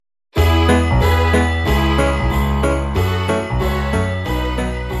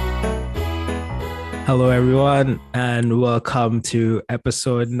Hello, everyone, and welcome to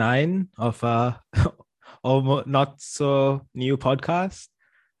episode 9 of almost not so new podcast.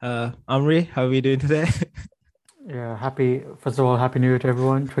 Amri, how are we doing today? Yeah, first of all, happy New Year to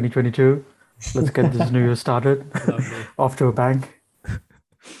everyone, 2022. Let's get this new year started Lovely. off to a bang.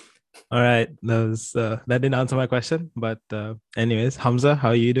 All right, that didn't answer my question, but anyways, Hamza, how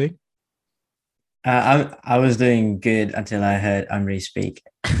are you doing? I was doing good until I heard Amri speak,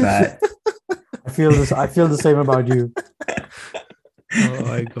 but I feel the same about you. Oh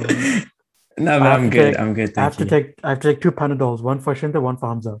my god. no, but I'm good. I'm good. Thank you. I have to take two Panadols, one for Shinta, one for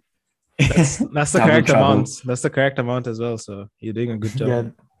Hamza. That's the Double correct trouble. amount. That's the correct amount as well. So you're doing a good job. Yeah,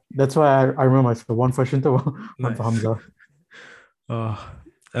 that's why I remember myself. One for Shinta, one for Nice.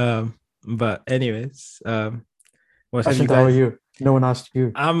 Hamza. But anyways, what have you Shinta, how are guys? you? No one asked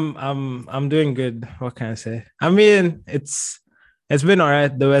you. I'm doing good. What can I say? I mean, it's been all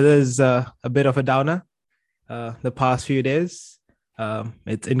right. The weather's a bit of a downer. The past few days,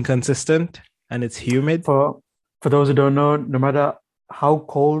 it's inconsistent and it's humid. For those who don't know, no matter how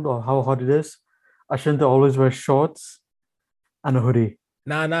cold or how hot it is, Ashinta always wears shorts and a hoodie.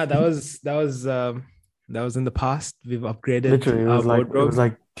 Nah, that was in the past. We've upgraded Literally, our it wardrobe. was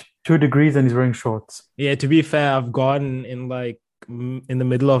like 2 degrees and he's wearing shorts. Yeah, to be fair, I've gone in like in the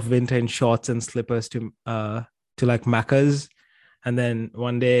middle of winter in shorts and slippers to like Macca's, and then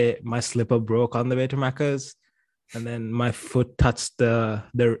one day my slipper broke on the way to Macca's, and then my foot touched the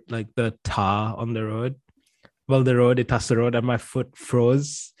tar on the road. Well, it touched the road and my foot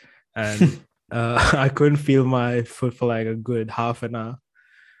froze, and I couldn't feel my foot for like a good half an hour,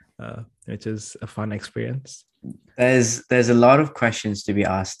 which is a fun experience. There's a lot of questions to be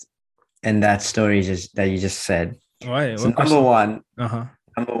asked in that story that you just said. Why? So number one,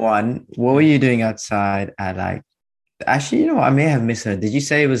 what were you doing outside at like? Actually, I may have misheard. Did you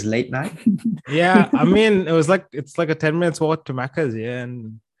say it was late night? Yeah, I mean, it's like a 10 minutes walk to Macca's, yeah,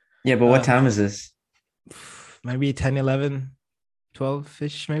 and Yeah, but what time is this? maybe 10, 11,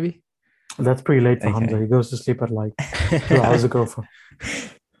 12-ish, maybe. That's pretty late for Okay. Hamza. He goes to sleep at like 2 hours ago.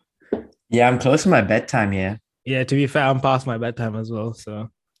 Yeah, I'm close to my bedtime here. Yeah, to be fair, I'm past my bedtime as well, so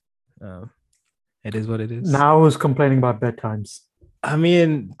it is what it is. Now who's complaining about bedtimes? I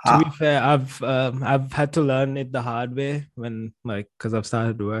mean, to be fair, I've had to learn it the hard way when because I've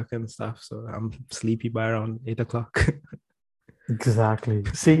started work and stuff, so I'm sleepy by around 8 o'clock. Exactly.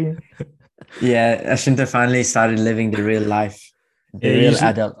 See? Yeah, Ashinta finally started living the real life, the real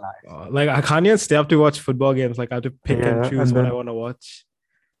adult life. Like I can't even stay up to watch football games. Like I have to pick and choose and what then- I want to watch.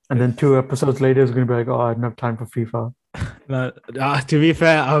 And then 2 episodes later, it's going to be like, oh, I didn't have time for FIFA. No, to be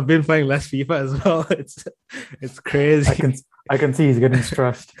fair, I've been playing less FIFA as well. It's crazy. I can see he's getting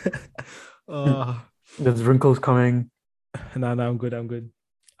stressed. Oh, There's wrinkles coming. no, I'm good.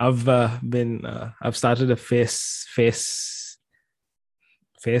 I've started a face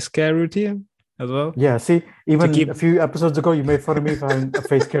care routine as well. Yeah, see, even keep- a few episodes ago, you made fun of me for having a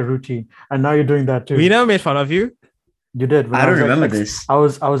face care routine. And now you're doing that too. We never made fun of you. You did. When I don't was, remember this. I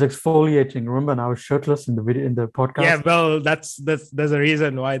was exfoliating, remember? And I was shirtless in the video, in the podcast. Yeah, well, there's a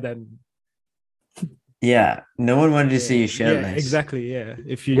reason why then. Yeah, no one wanted to see you shirtless. Yeah, exactly. Yeah,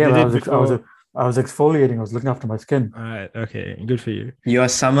 if you Yeah, did but it before. I was exfoliating. I was looking after my skin. All right. Okay. Good for you. Your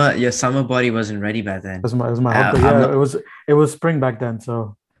summer body wasn't ready back then. It was my hot day. Yeah, it was spring back then.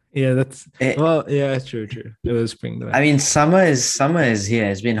 So Yeah, true. It was spring. Then. I mean, summer is here.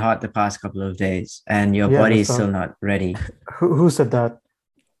 It's been hot the past couple of days, and your body is still not ready. who said that?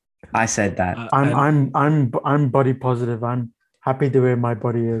 I said that. I'm body positive. I'm happy the way my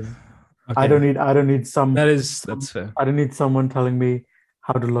body is. Okay. I don't need some. That's fair. I don't need someone telling me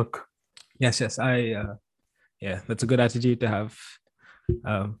how to look. Yes. Yeah, that's a good attitude to have.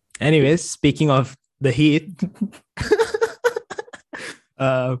 Anyways, speaking of the heat,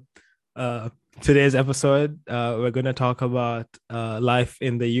 today's episode, we're going to talk about life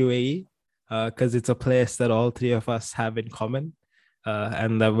in the UAE because it's a place that all three of us have in common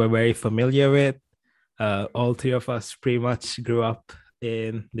and that we're very familiar with. All three of us pretty much grew up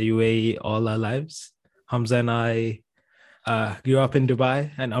in the UAE all our lives. Hamza and I grew up in Dubai,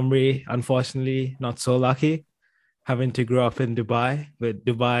 and Amri, unfortunately, not so lucky, having to grow up in Dubai, with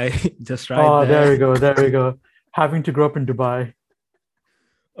Dubai just right Oh, there. there we go. Having to grow up in Dubai.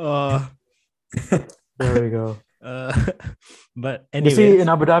 There we go. But You anyway, see, in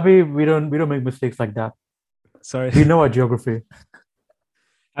Abu Dhabi, we don't make mistakes like that. sorry, We know our geography.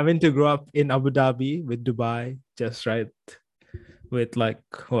 having to grow up in Abu Dhabi with Dubai just right, with like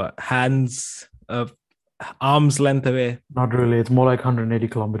hands of arm's length away. Not really. It's more like 180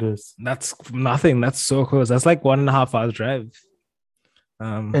 kilometers. That's nothing. That's so close. That's like 1.5 hours drive.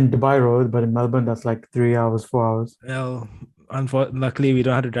 In Dubai Road, but in Melbourne, that's like 3 hours, 4 hours. Well, luckily we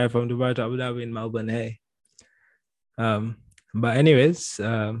don't have to drive from Dubai to Abu Dhabi in Melbourne. Hey, um, but anyways,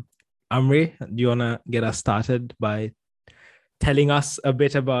 Amri, do you wanna get us started by telling us a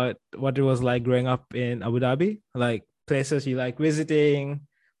bit about what it was like growing up in Abu Dhabi, like places you like visiting,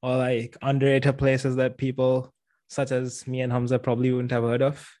 or like underrated places that people such as me and Hamza probably wouldn't have heard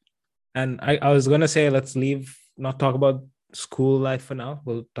of? And I was gonna say let's not talk about school life for now.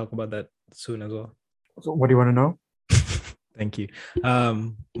 We'll talk about that soon as well. So what do you want to know? Thank you.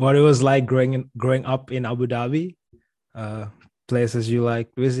 What it was like growing up in Abu Dhabi, places you like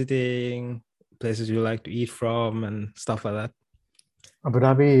visiting, places you like to eat from, and stuff like that. Abu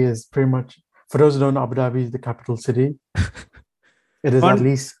Dhabi is pretty much, for those who don't know, Abu Dhabi is the capital city. It is at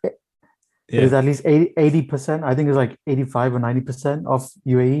least Yeah. it is at least 80%. I think it's like 85 or 90% of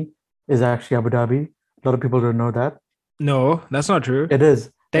UAE is actually Abu Dhabi. A lot of people don't know that. No, that's not true. It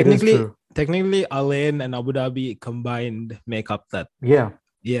is. Technically, it is true. Technically, Al Ain and Abu Dhabi combined make up that. Yeah.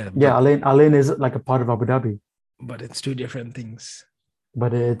 Yeah. Yeah. Al Ain is like a part of Abu Dhabi. But it's two different things.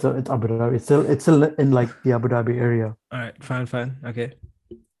 But it's Abu Dhabi. It's still in like the Abu Dhabi area. All right. Fine. Okay.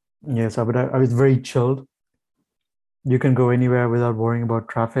 Yes, Abu Dhabi. It's very chilled. You can go anywhere without worrying about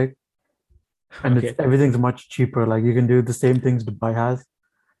traffic. And Okay. everything's much cheaper. Like you can do the same things Dubai has.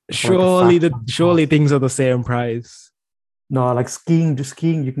 Surely things are the same price. No, like skiing,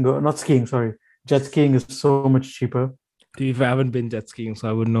 you can go, not skiing, sorry. Jet skiing is so much cheaper. I haven't been jet skiing, so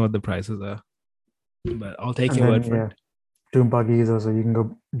I wouldn't know what the prices are. But I'll take your word for it. Doing buggies also, you can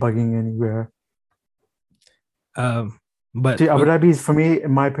go bugging anywhere. But see, Abu Dhabi is, for me,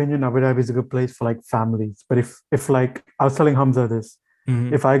 in my opinion, Abu Dhabi is a good place for like families. But if like, I was telling Hamza this,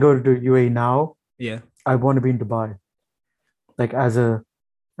 if I go to UAE now, I want to be in Dubai. Like as a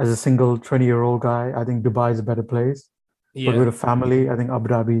single 20-year-old guy, I think Dubai is a better place. But with a family, I think Abu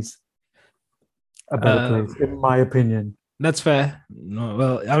Dhabi's a better place, in my opinion. That's fair. No,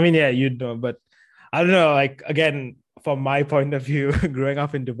 well, I mean, yeah, you'd know, but I don't know. Like again, from my point of view, growing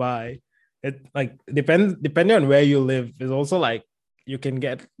up in Dubai, it like depending on where you live, is also like you can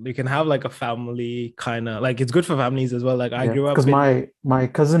have like a family kind of like, it's good for families as well. Like I grew up because my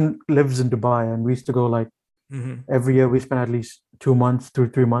cousin lives in Dubai, and we used to go like every year. We spend at least 2 months,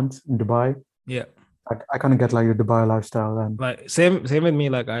 3 months in Dubai. Yeah. I kind of get like the Dubai lifestyle, and like same with me.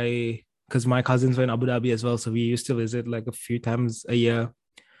 Like because my cousins were in Abu Dhabi as well, so we used to visit like a few times a year,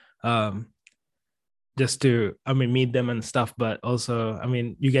 just to meet them and stuff. But also,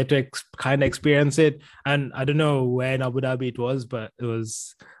 you get to kind of experience it. And I don't know where in Abu Dhabi it was, but it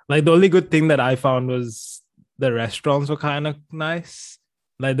was like the only good thing that I found was the restaurants were kind of nice.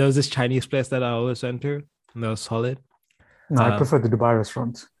 Like there was this Chinese place that I always went to, and that was solid. No, I prefer the Dubai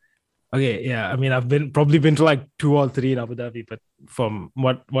restaurants. Okay, yeah. I've probably been to like 2 or 3 in Abu Dhabi, but from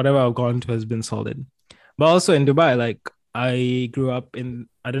whatever I've gone to has been solid. But also in Dubai, like I grew up in,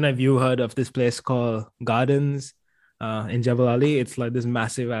 I don't know if you heard of this place called Gardens in Jebel Ali. It's like this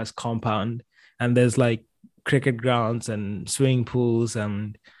massive ass compound, and there's like cricket grounds and swimming pools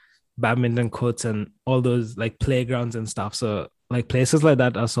and badminton courts and all those like playgrounds and stuff. So like places like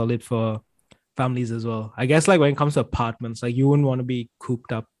that are solid for families as well. I guess like when it comes to apartments, like you wouldn't want to be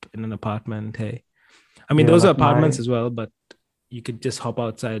cooped up in an apartment. Hey, those are apartments as well, but you could just hop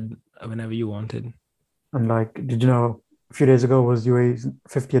outside whenever you wanted. And like, did you know a few days ago was UAE's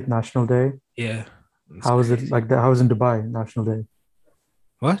 50th National Day? Yeah. How was it like that? How was in Dubai National Day?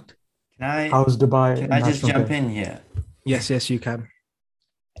 What? How's Dubai? Can I just jump in here? Yes, you can.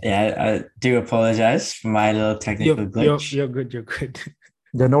 Yeah, I do apologize for my little technical glitch. You're good.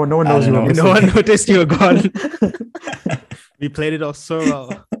 Yeah, no one knows you. No one noticed you were gone. We played it off so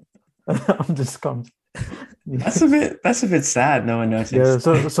well. I'm just come. That's a bit sad. No one noticed. Yeah.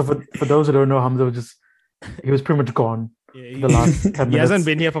 So for those who don't know, Hamza he was pretty much gone. Yeah, the last 10 minutes. He hasn't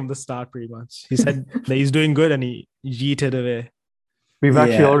been here from the start, pretty much. He said that he's doing good, and he yeeted away. We've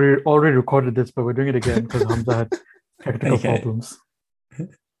actually already recorded this, but we're doing it again because Hamza had technical problems.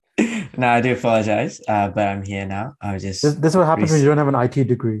 No, I do apologize, but I'm here now. I was just... This is what happens when you don't have an IT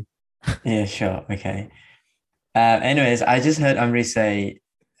degree. Yeah, sure. Okay. Anyways, I just heard Amri say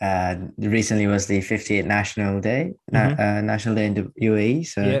recently was the 50th National Day, National Day in the UAE.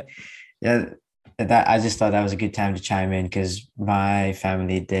 So yeah, that I just thought that was a good time to chime in because my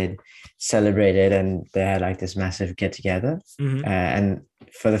family did celebrate it, and they had like this massive get together. And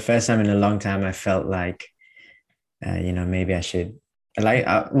for the first time in a long time, I felt like, maybe I should. Like,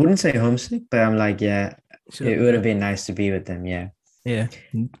 I wouldn't say homesick, but I'm like, it would have been nice to be with them. Yeah.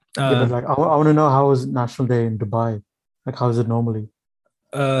 But like, I want to know, how was National Day in Dubai? Like, how is it normally?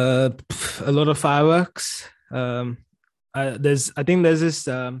 A lot of fireworks. There's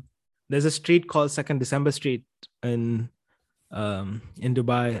a street called Second December Street in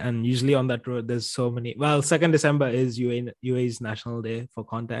Dubai, and usually on that road there's so many. Well, 2nd December is UAE's National Day for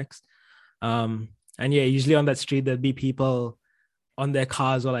context. And yeah, usually on that street there'll be people on their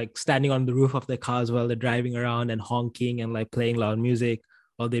cars or like standing on the roof of their cars while they're driving around and honking and like playing loud music,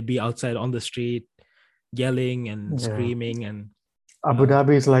 or they'd be outside on the street yelling and screaming. And Abu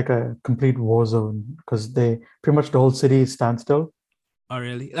Dhabi is like a complete war zone because they pretty much the whole city is standstill. Oh,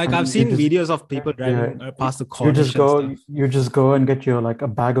 really? Like, I've seen videos of people driving past the corniche. You just go and get your like a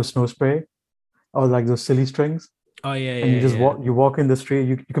bag of snow spray, or like those silly strings. Oh yeah, and you just walk in the street.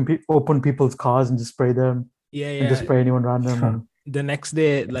 You can open people's cars and just spray them. And just spray anyone random. And the next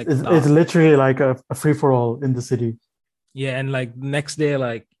day, like it's literally like a free for all in the city. Yeah, and like next day,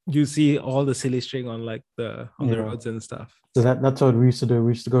 like you see all the silly string on like the roads and stuff. So that's what we used to do.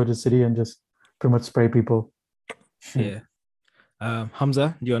 We used to go to the city and just pretty much spray people. Yeah.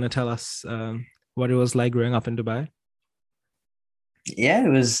 Hamza, do you want to tell us what it was like growing up in Dubai? Yeah, it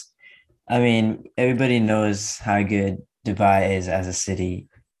was. I mean, everybody knows how good Dubai is as a city.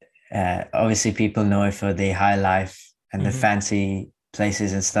 Obviously, people know it for the high life and the fancy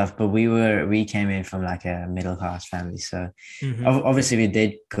places and stuff. But we came in from like a middle class family, so obviously we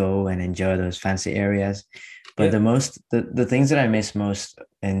did go and enjoy those fancy areas. But the things that I miss most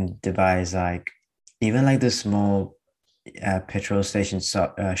in Dubai is like even like the small petrol station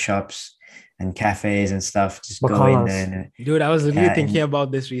shops and cafes and stuff. Just go in there. Dude, I was literally thinking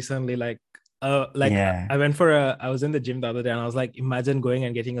about this recently. I went I was in the gym the other day and I was like, imagine going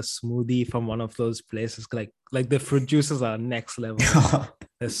and getting a smoothie from one of those places. Like the fruit juices are next level.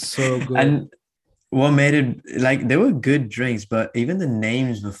 They're so good. And what made it, like, they were good drinks, but even the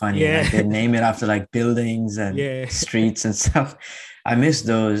names were funny. Yeah. Like, they name it after like buildings and streets and stuff. I miss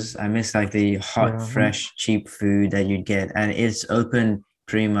those. I miss like the hot, fresh, cheap food that you'd get. And it's open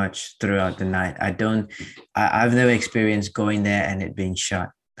pretty much throughout the night. I've never experienced going there and it being shut.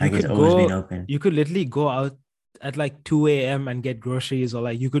 Like, it's always been open. You could literally go out at like 2 a.m. and get groceries, or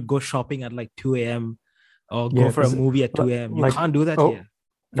like you could go shopping at like 2 a.m. or go for a movie at 2 a.m. You can't do that here.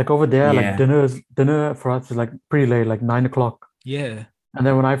 Like over there, like dinner for us is like pretty late, like 9 o'clock. Yeah. And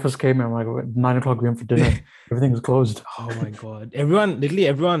then when I first came here, I'm like 9 o'clock, we're in for dinner. Everything was closed. Oh my God.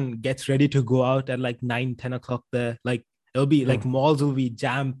 Everyone gets ready to go out at like 9, 10 o'clock there. Like it'll be like malls will be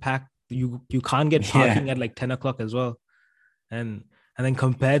jam packed. You can't get parking at like 10 o'clock as well. And then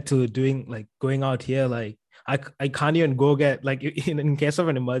compared to going out here, like I can't even go get, like, in case of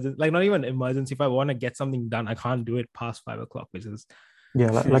an emergency, like not even emergency, if I want to get something done, I can't do it past 5 o'clock, which is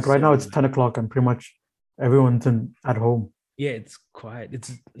like right now it's 10 o'clock and pretty much everyone's at home. Yeah, it's quiet.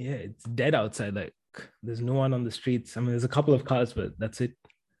 It's dead outside. Like there's no one on the streets. I mean, there's a couple of cars, but that's it.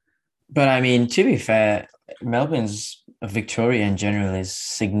 But I mean, to be fair, Melbourne's Victoria in general is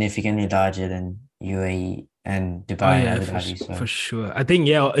significantly larger than UAE and Dubai and Abu Dhabi. For sure. I think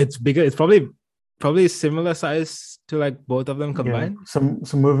it's bigger. It's probably similar size to like both of them combined. Yeah.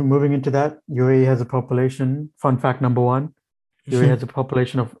 So moving into that, UAE has a population. Fun fact number one: UAE has a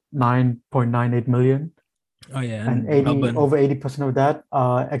population of 9.98 million. Oh yeah, and over 80% of that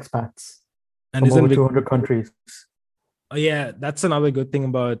are expats and from over 200 countries. Oh yeah, that's another good thing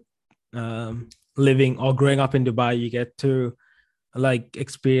about living or growing up in Dubai. You get to like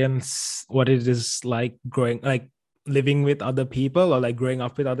experience what it is like living with other people, or like growing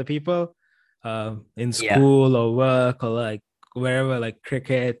up with other people in school or work, or like wherever, like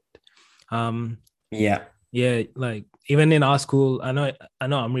cricket. Like even in our school, I know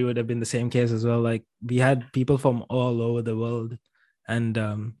Amri would have been the same case as well. Like we had people from all over the world, and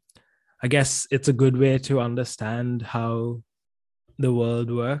I guess it's a good way to understand how the world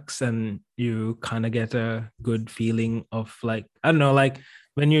works, and you kind of get a good feeling of, like, I don't know, like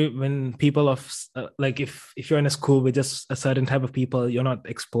when people like if you're in a school with just a certain type of people, you're not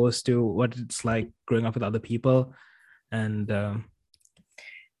exposed to what it's like growing up with other people. And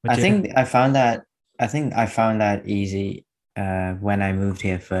I think I found that easy when I moved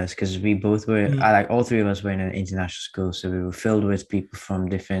here first, because we both were all three of us were in an international school, so we were filled with people from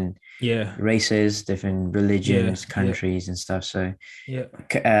different races, different religions, countries and stuff. So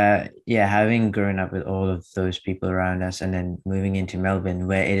having grown up with all of those people around us, and then moving into Melbourne,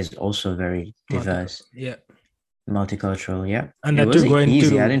 where it is also very diverse, multicultural, and that was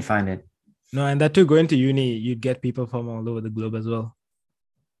easy. I didn't find it. No, and that too, going to uni, you'd get people from all over the globe as well.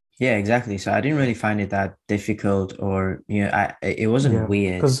 Yeah, exactly. So I didn't really find it that difficult, or it wasn't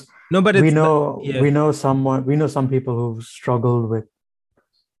weird. Because we know some people who've struggled with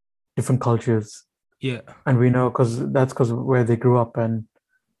different cultures. Yeah, and we know because where they grew up, and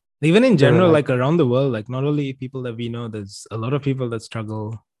Even in general, like around the world, like not only people that we know, there's a lot of people that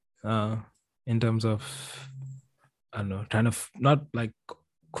struggle in terms of, I don't know, trying to not like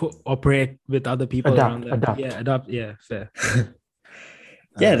cooperate with other people around them. Adapt. Yeah, fair.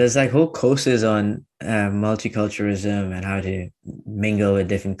 Yeah, there's like whole courses on multiculturalism and how to mingle with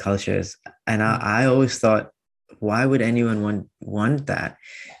different cultures. And I always thought, why would anyone want that?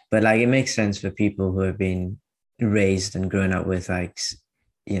 But like, it makes sense for people who have been raised and grown up with like,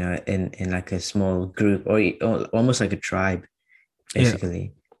 you know, in like a small group or almost like a tribe,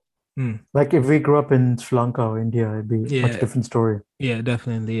 basically. Yeah. Like if we grew up in Sri Lanka or India, it'd be a much different story. Yeah,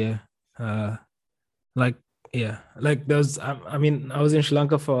 definitely. Yeah. Like there's, I mean, I was in Sri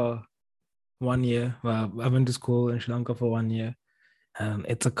Lanka for 1 year. Well, I went to school in Sri Lanka for 1 year, and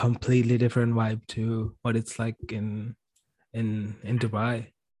it's a completely different vibe to what it's like in Dubai.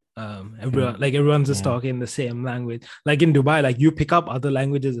 Everyone's just talking the same language. Like in Dubai, like you pick up other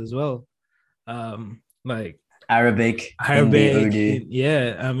languages as well. Like Arabic, Hindi, Urdu.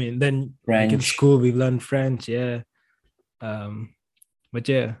 Yeah, I mean, then French. like in school we learned French. Yeah. But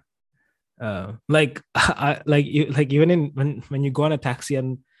yeah. Like even in when you go on a taxi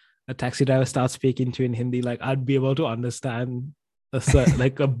and a taxi driver starts speaking to you in Hindi, like I'd be able to understand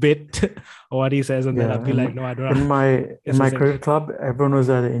like a bit of what he says, and then I'd be like, no, I don't know. In my cricket club, everyone was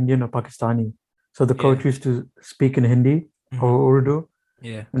either Indian or Pakistani, so the coach used to speak in Hindi or Urdu,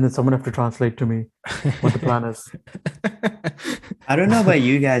 and then someone have to translate to me what the plan is. I don't know about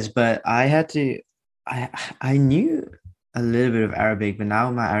you guys, but I knew a little bit of Arabic, but now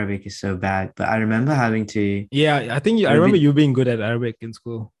my Arabic is so bad. But I remember having to. Yeah, I think I remember you being good at Arabic in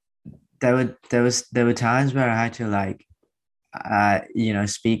school. There were times where I had to like,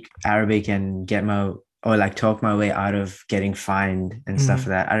 speak Arabic and talk my way out of getting fined and stuff like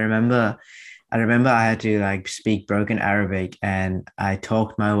that. I remember I had to like speak broken Arabic, and I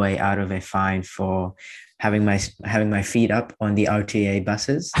talked my way out of a fine for having my feet up on the RTA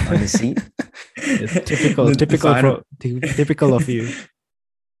buses on the seat. It's typical of you.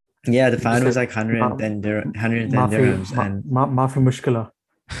 Yeah, the fine was like 110 dirhams and Mafi mushkila.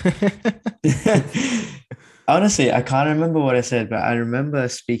 Honestly, I can't remember what I said, but I remember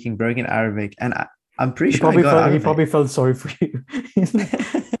speaking broken Arabic, and I'm pretty sure he probably felt sorry for you.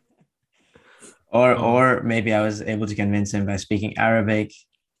 Or maybe I was able to convince him by speaking Arabic.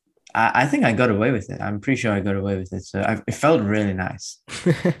 I think I got away with it. I'm pretty sure I got away with it. So it felt really nice.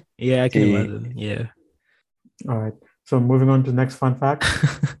 Yeah, I can imagine. Yeah. All right. So moving on to the next fun fact.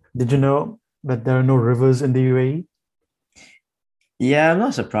 Did you know that there are no rivers in the UAE? Yeah, I'm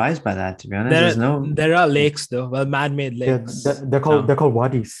not surprised by that, to be honest. There are lakes though, well, man-made lakes. Yeah, they're called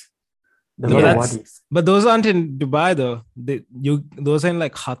wadis. There's a lot of wadis. But those aren't in Dubai though. Those are in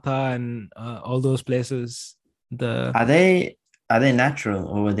like Qatar and all those places. Are they natural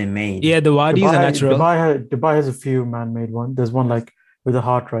or were they made? Yeah, the wadis are natural. Dubai has a few man-made ones. There's one like with a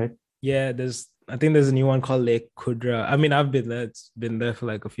heart, right? Yeah, I think there's a new one called Lake Kudra. I mean, I've been there. It's been there for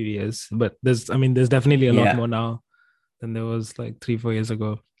like a few years, but there's definitely a lot more now than there was like 3-4 years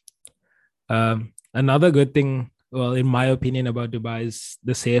ago. Another good thing, well, in my opinion, about Dubai is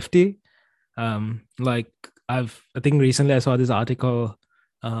the safety. Like I think recently I saw this article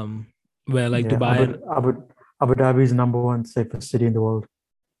where like Dubai Abu Dhabi is number one safest city in the world.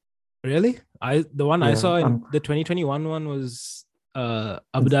 Really? I saw in the 2021 one was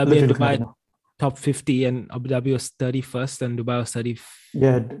Abu Dhabi and Dubai top 50, and Abu Dhabi was 31st and Dubai was 35th.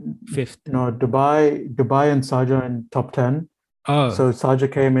 Yeah, no, Dubai and Sharjah in top 10. Oh, so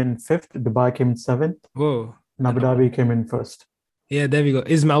Sharjah came in 5th, Dubai came in 7th. Whoa! And Abu Dhabi came in 1st. Yeah, there we go.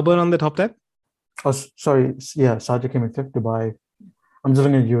 Is Melbourne on the top 10? Oh, sorry. Yeah, Sharjah came in 5th. Dubai. I'm just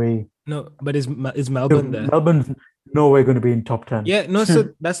looking at UAE. No, but is Melbourne there? Melbourne's no way going to be in top 10. Yeah, no. So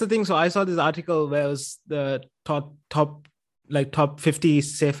that's the thing. So I saw this article where it was the top 50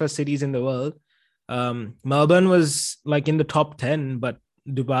 safest cities in the world. Melbourne was like in the top 10, but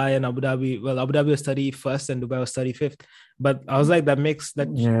Dubai and Abu Dhabi. Well, Abu Dhabi was 31st and Dubai was 35th. But I was like, can't make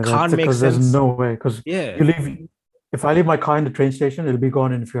sense. There's no way, because you leave. If I leave my car in the train station, it'll be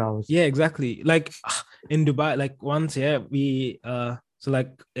gone in a few hours. Yeah, exactly. Like in Dubai, like once, we so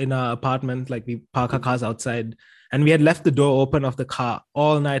like in our apartment, like we park our cars outside, and we had left the door open of the car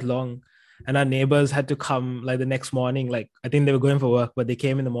all night long. And our neighbors had to come like the next morning. Like I think they were going for work, but they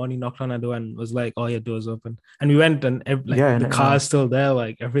came in the morning, knocked on our door, and was like, "Oh, your door's open." And we went, and the car's still there,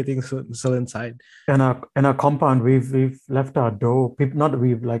 like everything's still inside. In our compound, we've left our door.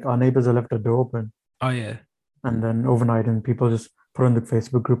 Our neighbors have left our door open. Oh yeah. And then overnight, and people just put in the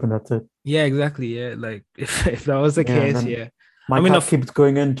Facebook group, and that's it. Yeah, exactly. Yeah, like if that was the case, My cat keeps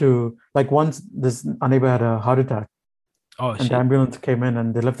going into, like, once our neighbor had a heart attack. Oh, and the shit. ambulance came in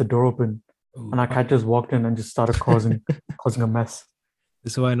and they left the door open. Ooh, and our cat just walked in and just started causing a mess.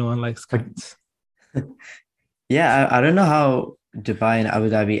 This is why no one likes cats. Yeah, I don't know how Dubai and Abu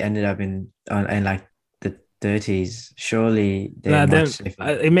Dhabi ended up in like the 30s. Surely they're much safer.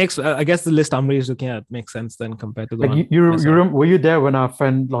 It makes, I guess the list Amri is looking at makes sense then compared to the like one. you remember, were you there when our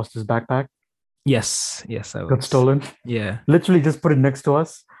friend lost his backpack? Yes, I was. Got stolen. Yeah. Literally just put it next to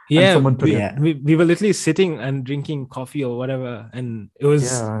us. Yeah, and someone took it. We were literally sitting and drinking coffee or whatever, and it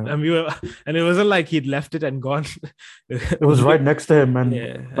was, and it wasn't like he'd left it and gone. It was right next to him, and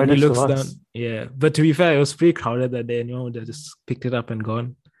and he looks down. Yeah, but to be fair, it was pretty crowded that day, and they just picked it up and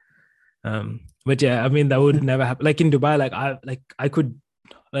gone. But yeah, I mean that would never happen. Like in Dubai, I could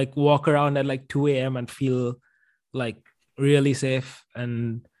like walk around at like 2 a.m. and feel like really safe,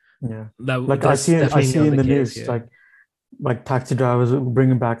 and that like I see in the news like taxi drivers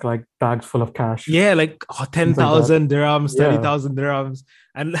bringing back like bags full of cash. Yeah, like 10,000 dirhams, 30,000 dirhams,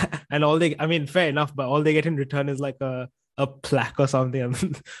 and all they, I mean, fair enough, but all they get in return is like a plaque or something.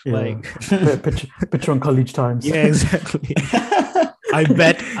 Like picture on College Times. Yeah, exactly. I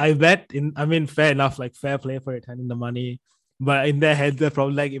bet I mean, fair enough, like fair play for returning the money. But in their heads, they're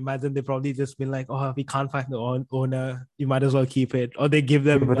probably like, imagine they probably just been like, oh, we can't find the owner, you might as well keep it. Or they give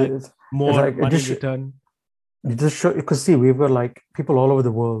them more money in return. You just show, you could see we've got like people all over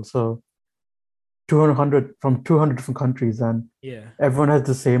the world. So 200 from 200 different countries, and everyone has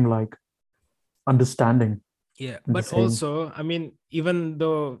the same like understanding. Yeah, but also, I mean, even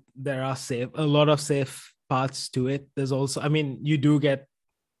though there are a lot of safe parts to it, there's also, I mean, you do get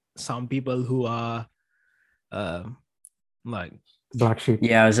some people who are like black sheep.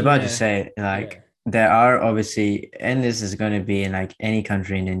 Yeah, I was about to say like there are obviously, and this is going to be in like any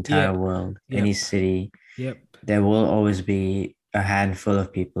country in the entire world, any city. Yep. There will always be a handful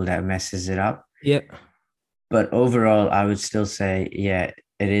of people that messes it up. Yeah. But overall, I would still say, it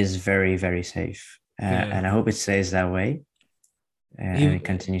is very, very safe. And I hope it stays that way. And it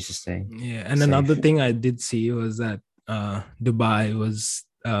continues to stay. Yeah. And safe. Another thing I did see was that Dubai was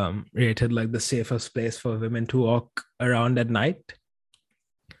rated like the safest place for women to walk around at night.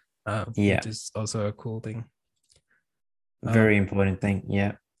 Which is also a cool thing. Very important thing.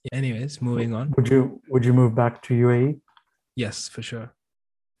 Yeah. Anyways, moving on. Would you move back to UAE? Yes, for sure.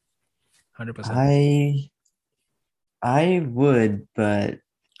 100%. I would, but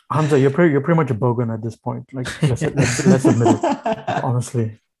Hamza, you're pretty much a bogan at this point. Like let's admit it.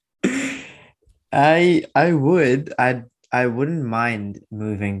 Honestly. I would. I wouldn't mind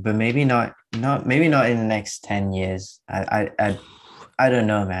moving, but maybe not in the next 10 years. I don't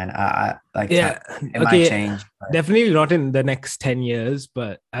know, man. It might change. But... Definitely not in the next 10 years,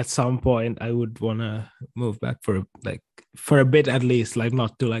 but at some point I would want to move back for a bit at least, like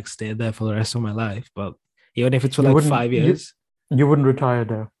not to like stay there for the rest of my life, but even if it's for like 5 years. You wouldn't retire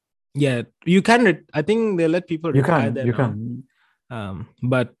there. Yeah, you can. I think they let people retire there. You can.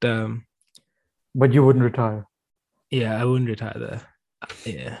 But you wouldn't retire. Yeah, I wouldn't retire there.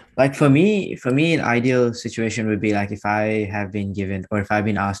 Yeah. Like for me, an ideal situation would be like if I have been given or if I've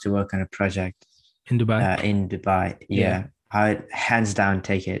been asked to work on a project in Dubai. Yeah. I'd hands down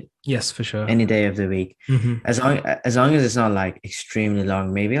take it. Yes, for sure. Any day of the week. Mm-hmm. As long as it's not like extremely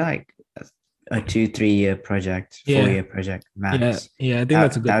long, maybe like a 2-3 year project, 4-year project max. Yeah, I think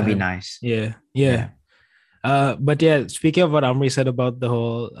that's a good. That would be nice. Yeah. But yeah, speaking of what Amri said about the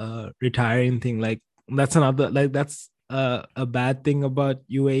whole retiring thing, like that's another, like that's a bad thing about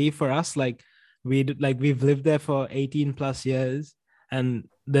UAE for us. Like we've lived there for 18 plus years, and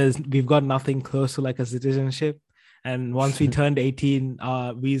we've got nothing close to like a citizenship. And once we turned 18,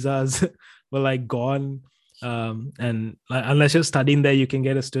 our visas were like gone. And like, unless you're studying there, you can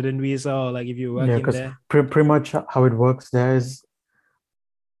get a student visa, or like if you're working there. Pretty much how it works there is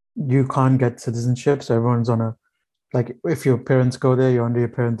you can't get citizenship, so everyone's on a, like if your parents go there, you're under your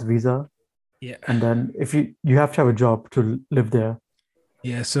parents' visa. Yeah. And then if you have to have a job to live there.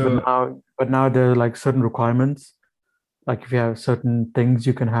 Yeah. So but now there are like certain requirements. Like if you have certain things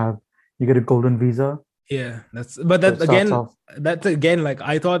you get a golden visa. Yeah, that's again like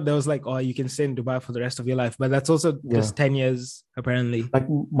I thought there was like, oh, you can stay in Dubai for the rest of your life, but that's also just 10 years apparently. Like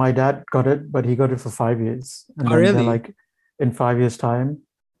my dad got it, but he got it for 5 years. And then really? Like in 5 years' time,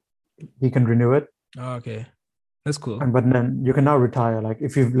 he can renew it. Oh, okay, that's cool. But then you can now retire. Like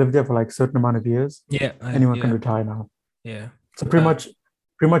if you've lived there for like a certain amount of years, anyone can retire now. Yeah. So pretty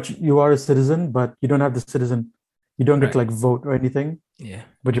much you are a citizen, but you don't have the citizen. You don't get to like vote or anything. Yeah,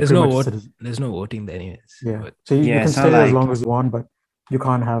 but there's no voting there anyways. Yeah, but, so you can stay there as long as you want, but you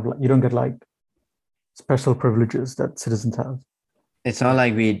can't have you don't get like special privileges that citizens have. it's not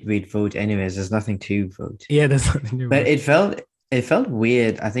like we'd vote anyways. There's nothing to vote. Yeah, there's nothing to But vote. it felt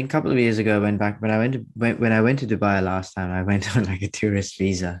weird. I think a couple of years ago, when I went to Dubai last time, I went on like a tourist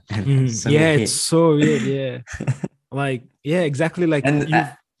visa, and it's so Yeah, weird. it's so weird. Yeah, like yeah, exactly. Like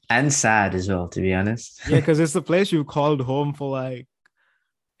and sad as well, to be honest. Yeah, because it's the place you called home for like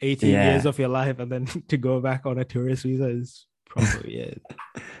 18 years of your life, and then to go back on a tourist visa is probably it.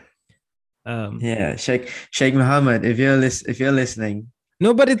 Yeah, Sheikh Mohammed, if you're listening,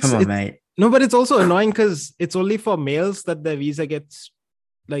 no, but come on, mate. No, but it's also annoying because it's only for males that the visa gets,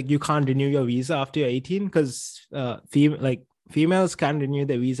 like, you can't renew your visa after you're 18, because females can renew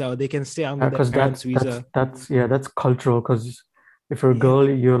their visa, or they can stay under their parents' visa. That's cultural, because if you're a girl,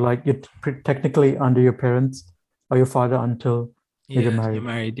 you're technically under your parents or your father until you get married. You're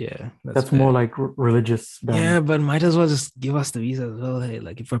married, yeah. That's more like religious. Yeah, but might as well just give us the visa as well. Hey,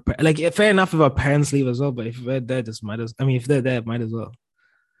 like fair enough if our parents leave as well, but if we're there, if they're there, might as well.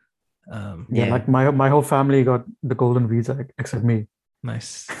 Like my whole family got the golden visa except me.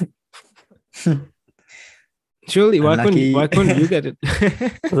 Nice. Surely, why couldn't you get it?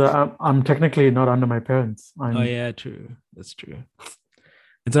 I'm technically not under my parents. Oh yeah, true. That's true.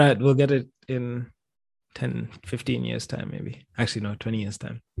 It's all right. We'll get it in 10, 15 years time, maybe. Actually, no, 20 years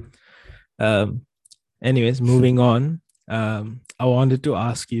time. Anyways, moving on. I wanted to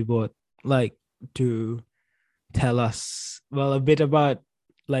ask you both, like, to tell us, well, a bit about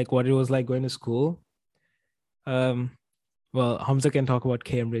like what it was like going to school. Well, Hamza can talk about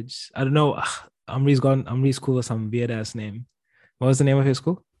Cambridge. I don't know. Amri's school was some weird ass name. What was the name of his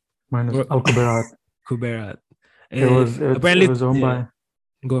school? Mine is Al Kuberat. Kuberat. It was owned by.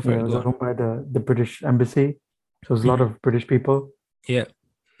 Go for it. It was owned by the British Embassy. So it was a lot of British people. Yeah.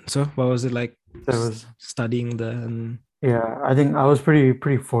 So what was it like? Studying there? Yeah, I think I was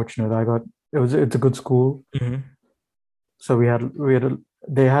pretty fortunate. It's a good school. Mm-hmm. So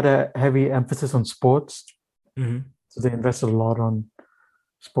they had a heavy emphasis on sports. Mm-hmm. So they invested a lot on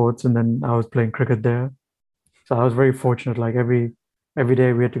sports, and then I was playing cricket there. So I was very fortunate. Like every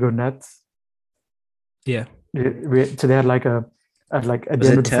day we had to go nets. Yeah. So they had at the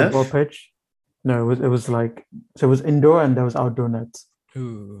end of the football pitch. No, it was indoor and there was outdoor nets.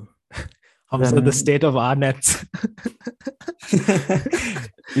 Ooh. Hamza, the state of our nets.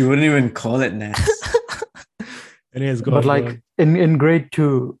 You wouldn't even call it nets. Anyways, but in grade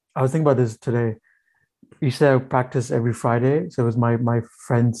 2, I was thinking about this today. We used to have practice every Friday. So it was my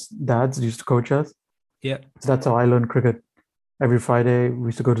friends' dads used to coach us. Yeah. So that's how I learned cricket. Every Friday, we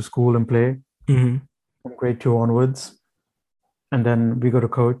used to go to school and play from grade 2 onwards. And then we go to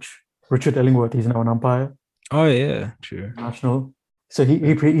coach. Richard Illingworth, he's now an umpire. Oh, yeah, true. National. So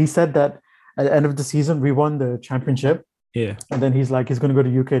he said that at the end of the season, we won the championship. Yeah. And then he's going to go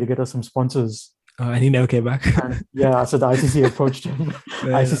to UK to get us some sponsors. Oh, and he never came back. So the ICC approached him.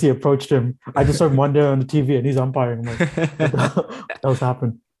 ICC approached him. I just saw him one day on the TV and he's umpiring. I'm like, what else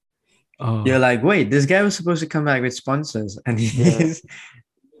happened? Oh. You're like, wait, this guy was supposed to come back with sponsors, and he's.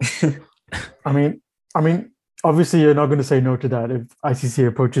 I mean, obviously you're not going to say no to that if ICC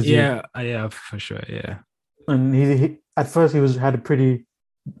approaches you. Yeah, for sure, yeah. And he at first had a pretty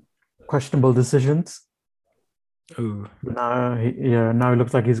questionable decisions. Ooh. Now he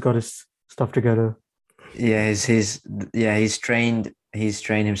looks like he's got his stuff together. Yeah, he's trained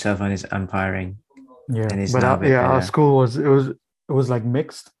himself on his umpiring. Yeah, but our school was like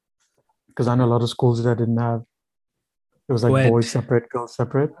mixed, because I know a lot of schools that didn't have. It was like boys separate, girls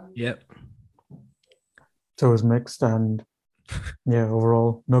separate. Yep. So it was mixed, and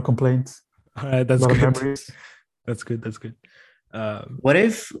overall no complaints. All right, that's good. Memories. That's good. What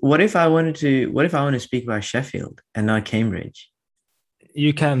if I want to speak about Sheffield and not Cambridge?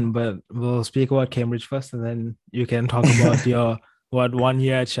 You can, but we'll speak about Cambridge first, and then you can talk about your 1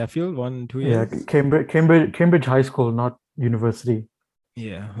 year at Sheffield, 2 years. Yeah, Cambridge High School, not university.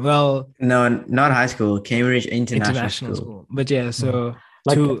 Yeah, well, no, not high school. Cambridge International School. But yeah, so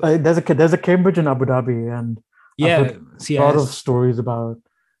there's a Cambridge in Abu Dhabi, and a lot of stories about.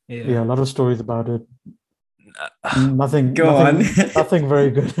 Yeah, a lot of stories about it. Nothing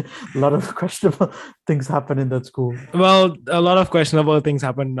very good. A lot of questionable things happen in that school. Well, a lot of questionable things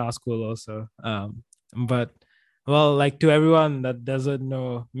happen in our school also. But like, to everyone that doesn't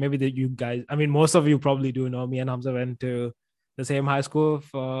know, maybe that you guys, I mean, most of you probably do know, me and Hamza went to the same high school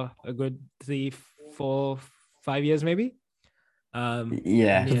for a good 3, 4, 5 years, maybe.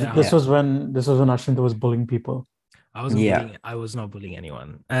 This was when Ashinta was bullying people. I was not bullying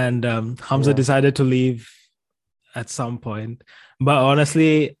anyone, and Hamza decided to leave at some point. But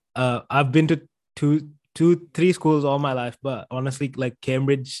honestly, I've been to 3 schools all my life, but honestly, like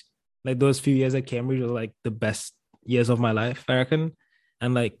Cambridge, like those few years at Cambridge was like the best years of my life, I reckon.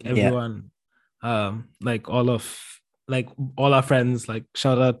 And like everyone, like all our friends, like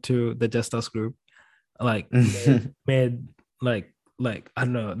shout out to the Just Us group, like made like I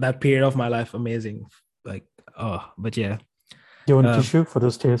don't know, that period of my life amazing. Like, but yeah. Do you want a tissue for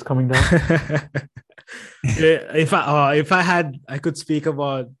those tears coming down? If I could speak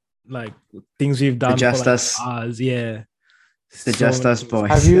about like things we've done for like hours, yeah. The Just Us boys.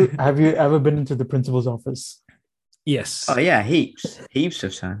 Have you ever been into the principal's office? Yes. Oh yeah, heaps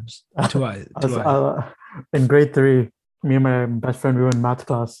of times. Twice. In grade 3, me and my best friend, we were in math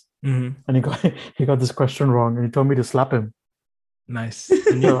class, and he got this question wrong, and he told me to slap him. Nice.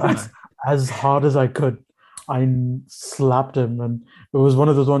 So as hard as I could, I slapped him, and it was one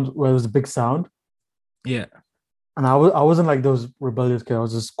of those ones where it was a big sound. Yeah. And I wasn't like those rebellious kids. I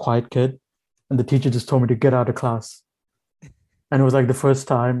was this quiet kid, and the teacher just told me to get out of class. And it was like the first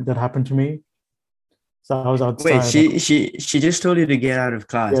time that happened to me. So I was outside. Wait, she just told you to get out of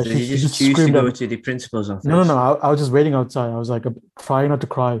class. Yeah, Did you just choose to go to the principal's office? No. I was just waiting outside. I was like trying not to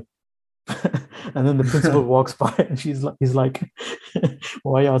cry. And then the principal walks by, and he's like,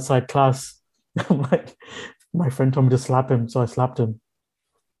 "Why are you outside class?" I'm like, "My friend told me to slap him, so I slapped him."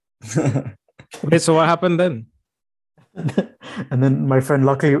 Wait, so what happened then? And then my friend,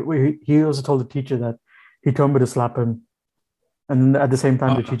 luckily, he also told the teacher that he told me to slap him. And at the same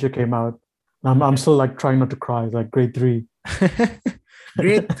time, the teacher came out. I'm still like trying not to cry, like grade 3.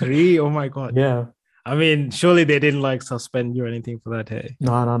 Grade 3? Oh my God. Yeah. I mean, surely they didn't like suspend you or anything for that, hey?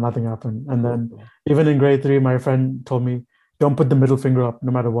 No, nothing happened. And then even in grade 3, my friend told me, don't put the middle finger up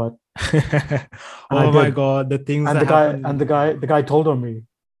no matter what. Oh my God, the things and that happened. And the guy told on me.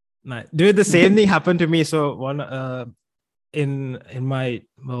 Nice. Dude, the same thing happened to me. So in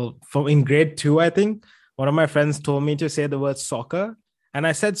grade 2, I think, one of my friends told me to say the word soccer, and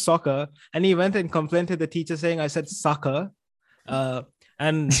I said soccer, and he went and complained to the teacher saying I said sucker.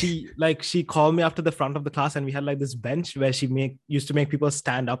 And she called me after the front of the class, and we had like this bench where she used to make people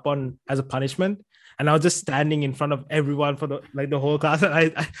stand up on as a punishment. And I was just standing in front of everyone for the whole class.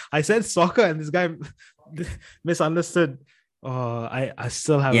 And I said soccer, and this guy misunderstood. Oh, I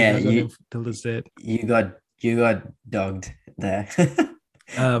still haven't heard him till this day. You got dogged there.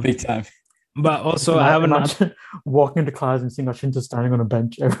 Big time. But also, I haven't walking into class and seeing Ashinta standing on a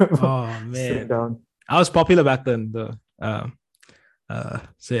bench. Oh man, sitting down. I was popular back then, though. So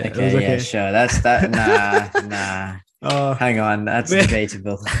yeah, okay, it was okay. Yeah, sure. That's that. Nah. Hang on, that's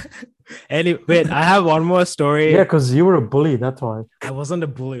debatable. Wait, I have one more story. Yeah, because you were a bully. That's why. I wasn't a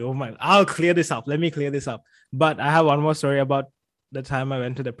bully. Oh my! I'll clear this up. Let me clear this up. But I have one more story about the time I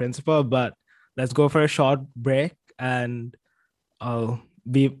went to the principal. But let's go for a short break, and we'll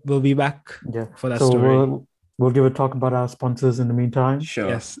be back for that story. We'll give a talk about our sponsors in the meantime. Sure.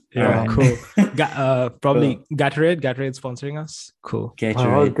 Yes. Yeah. Cool. Probably cool. Gatorade sponsoring us. Cool.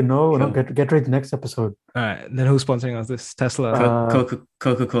 Gatorade. No, Gatorade next episode. All right. Then who's sponsoring us? This Tesla.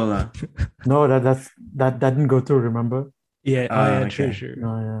 Coca-Cola. No, that didn't go through. Remember? Yeah. Okay. True.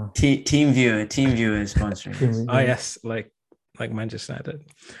 Oh, yeah. Team Viewer is sponsoring. Oh yes, like Manchester United.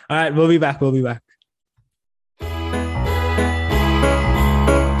 All right. We'll be back.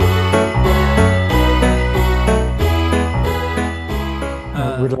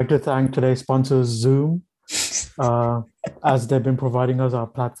 We'd like to thank today's sponsors, Zoom, as they've been providing us our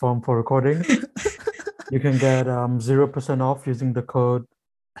platform for recording. You can get 0% off using the code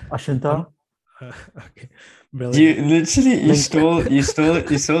Ashinta. Okay, brilliant. You stole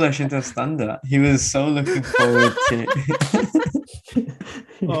Ashinta's thunder. He was so looking forward to.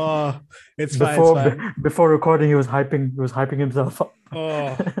 Oh, it's fine. Before recording, he was hyping himself up.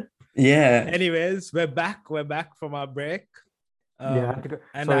 Oh, yeah. Anyways, we're back from our break.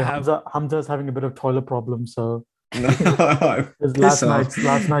 Hamza's having a bit of toilet problems, so his last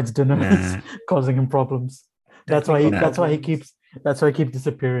night's dinner is causing him problems. That's why he keeps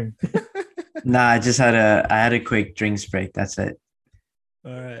disappearing. I had a quick drinks break. That's it.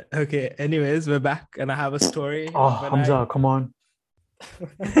 All right. Okay. Anyways, we're back, and I have a story. Oh, Hamza, come on.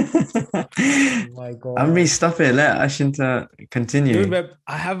 Oh my God. Amri, stop it. Let Ashinta continue. Dude,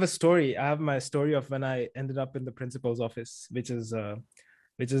 I have a story. I have my story of when I ended up in the principal's office, which is a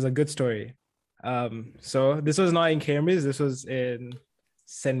good story. So this was not in Cambridge. This was in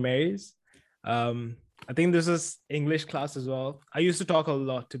St. Mary's. I think this was English class as well. I used to talk a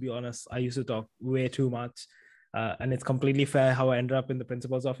lot, to be honest. I used to talk way too much. And it's completely fair how I ended up in the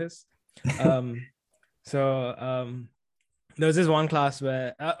principal's office. There was this one class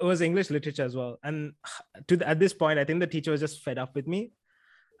where it was English literature as well. And at this point, I think the teacher was just fed up with me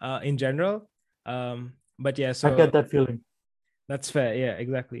in general. But yeah, so I get that feeling. That's fair. Yeah,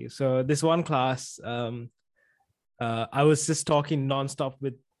 exactly. So this one class, I was just talking nonstop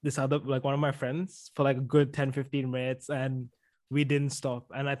with this other, like one of my friends for like a good 10-15 minutes, and we didn't stop.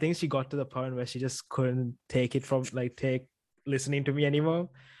 And I think she got to the point where she just couldn't take it from take listening to me anymore.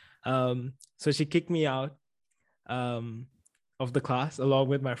 So she kicked me out of the class along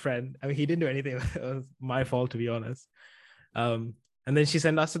with my friend. I mean, he didn't do anything. It was my fault, to be honest. And then she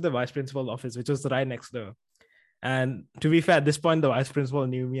sent us to the vice principal's office, which was right next door. And to be fair, at this point, the vice principal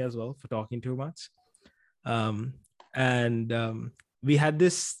knew me as well for talking too much. We had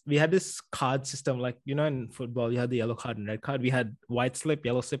this card system, like, you know, in football, you had the yellow card and red card. We had white slip,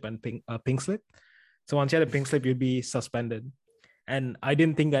 yellow slip, and pink slip. So once you had a pink slip, you'd be suspended. And I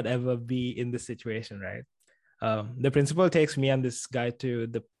didn't think I'd ever be in this situation, right? The principal takes me and this guy to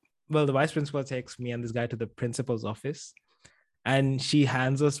the vice principal takes me and this guy to the principal's office, and she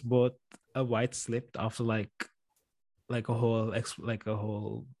hands us both a white slip after like a whole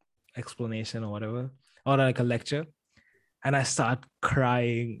explanation or whatever, or like a lecture. And I start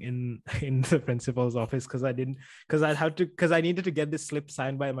crying in the principal's office because I needed to get this slip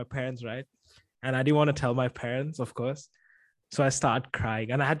signed by my parents, right? And I didn't want to tell my parents, of course. So I start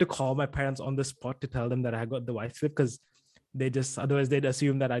crying, and I had to call my parents on the spot to tell them that I got the white slip, because otherwise they'd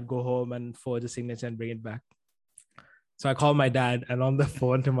assume that I'd go home and forge a signature and bring it back. So I called my dad, and on the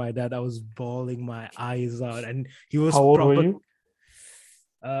phone to my dad, I was bawling my eyes out, and he was How old were you?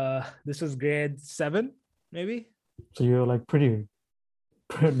 This was grade 7, maybe. So you're like pretty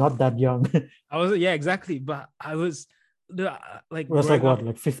not that young. I was, yeah, exactly. But I was like, it was like what,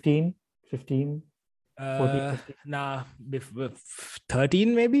 like 15? 14, 15?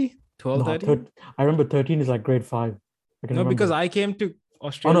 13 maybe, 12, 13. I remember 13 is like grade 5. Because I came to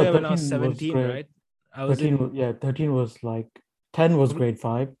Australia when I was 17, right? I was 13 was like, 10 was grade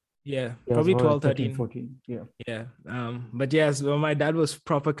 5. Yeah, probably 12, 13. 14. Yeah. But yes, well, my dad was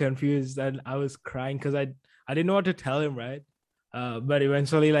proper confused, and I was crying because I didn't know what to tell him, right? But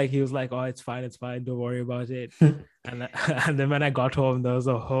eventually, like, he was like, "Oh, it's fine, don't worry about it." and then when I got home, there was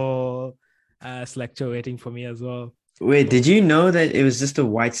a whole lecture waiting for me as well. Wait, did you know that it was just a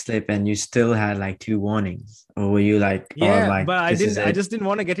white slip and you still had like 2 warnings? Or were you like, yeah, oh, like, but I just didn't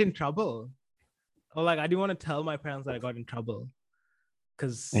want to get in trouble. Or like, I didn't want to tell my parents that I got in trouble.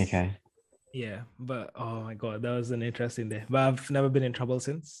 Okay. Yeah, but oh my God, that was an interesting day. But I've never been in trouble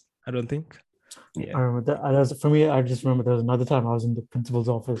since, I don't think. Yeah. I remember that. For me, I just remember there was another time I was in the principal's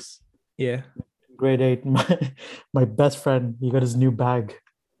office. Yeah. Grade 8, my best friend, he got his new bag,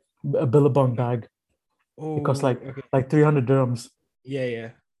 a Billabong bag. It cost like 300 dirhams. Yeah.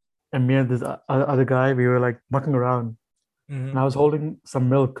 And me and this other guy, we were like mucking around. Mm-hmm. And I was holding some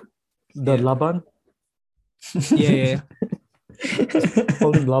milk, the laban. Yeah.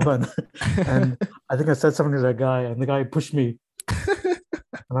 Holding laban. And I think I said something to that guy, and the guy pushed me.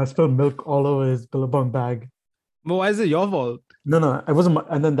 And I spilled milk all over his Billabong bag. But why is it your fault? No, it wasn't.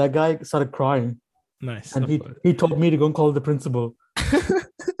 And then that guy started crying. Nice. And he told me to go and call the principal.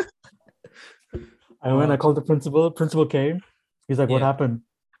 And when I called the principal came. He's like, "What happened?"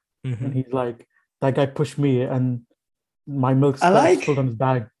 Mm-hmm. And he's like, "That guy pushed me, and my milk spilled on his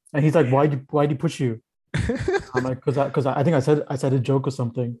bag." And he's like, "Why'd he push you?" I'm like, "Because I think I said a joke or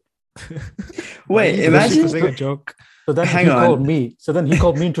something." Wait, imagine a joke. So then he called me. So then he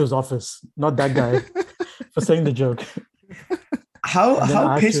called me into his office, not that guy, for saying the joke.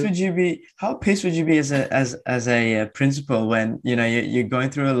 How pissed would you be? How pissed would you be as a principal when you're going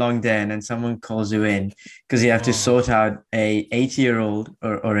through a long day and then someone calls you in because you have to sort out a 80-year-old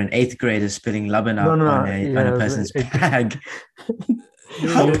or an 8th grader spilling laban on a person's bag?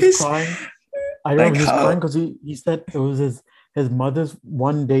 How pissed? I remember he was crying because he said it was his mother's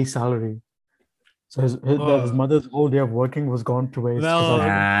 1 day salary. So his mother's whole day of working was gone to waste. Well,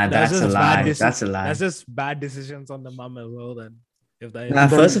 that's a lie. That's a lie. That's just bad decisions on the mom as well. Then, if that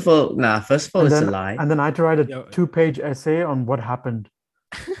first of all, it's a lie. And then I had to write a 2-page essay on what happened,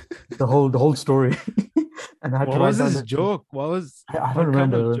 the whole story. And I had what to write was down this joke? What was? I don't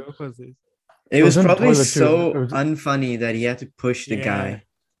remember. Kind of joke was this? It was probably so unfunny that he had to push the guy.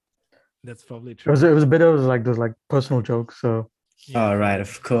 That's probably true. It was a bit of those like personal jokes. So. All right,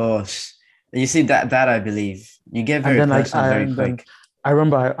 of course. You see that I believe you get very personal very quick. I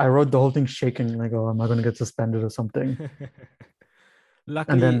remember I wrote the whole thing shaking, like, "Oh, am I going to get suspended or something?"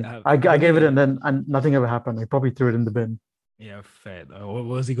 Luckily, and then I gave it, and nothing ever happened. I probably threw it in the bin. Yeah, fair. What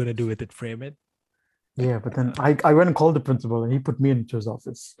was he going to do with it? Frame it? Yeah, but then I went and called the principal, and he put me into his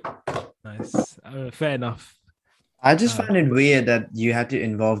office. Nice. Fair enough. I just find it weird that you had to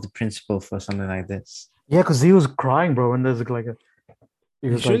involve the principal for something like this. Yeah, because he was crying, bro. And there's like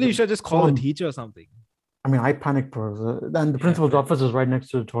surely you should just call the teacher or something. I mean, I panicked, bro. And the principal's office is right next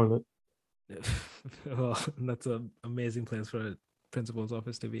to the toilet. Well, that's an amazing place for a principal's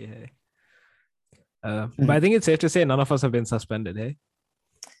office to be. Hey, but I think it's safe to say none of us have been suspended. Hey,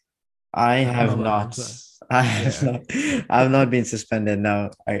 I have on not. side. I have not. I've not been suspended. No,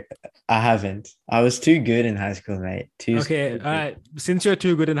 I haven't. I was too good in high school, mate. Okay, Too all good. right. Since you're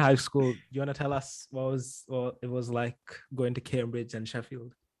too good in high school, you want to tell us what it was like going to Cambridge and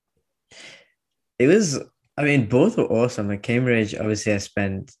Sheffield? It was. I mean, both were awesome. At Cambridge, obviously, I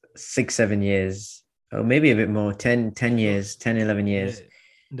spent 6, 7 years, or maybe a bit more, 10 years, 10, 11 Yeah, years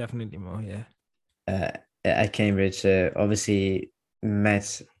definitely more. Yeah. uh, at Cambridge. So obviously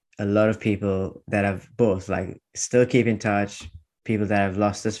met a lot of people that have both like still keep in touch, people that I've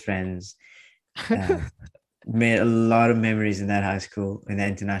lost as friends. Made a lot of memories in that high school, in that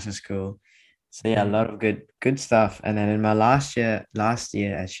international school. So yeah, a lot of good stuff. And then in my last year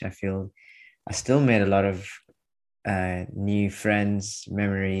at Sheffield, I still made a lot of new friends,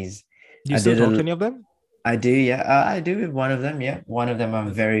 memories. Do you I still did talk to a any of them? I do, yeah. I do with one of them, yeah. One of them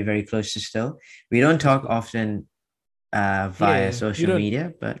I'm very, very close to still. We don't That's talk cool. often via Yeah, you social don't.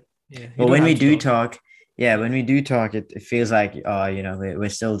 media, but Yeah, you but don't when have we to do talk. talk, yeah, Yeah, when we do talk, it feels like we're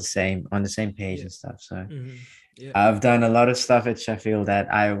still the same on the same page yeah, and stuff. So yeah. I've done a lot of stuff at Sheffield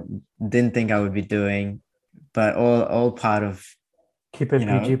that I didn't think I would be doing, but all part of, Keep it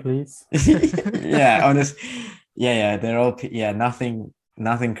PG, please. yeah, honest, yeah, they're all yeah, nothing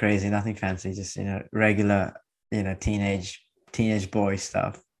crazy, nothing fancy, just regular, teenage boy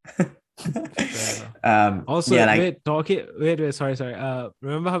stuff. Fair enough. Yeah, Also, like wait, sorry.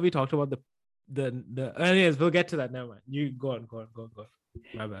 Remember how we talked about the anyways, we'll get to that. Never mind. You go on.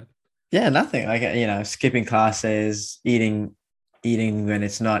 My bad. yeah, nothing like skipping classes, eating when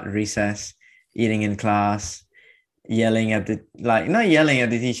it's not recess, eating in class, yelling at the like not yelling at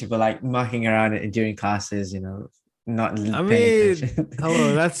the teacher, but like mucking around during classes, not I paying mean, attention.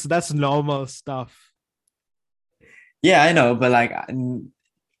 hello, that's normal stuff. Yeah, I know, but like,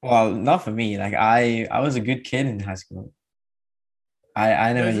 well, not for me. Like, I was a good kid in high school.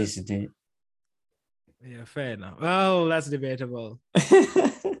 I never There's used just to do. yeah, fair enough. Well, that's debatable.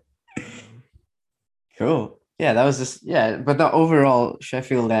 Um, Cool. Yeah, that was just yeah. But the overall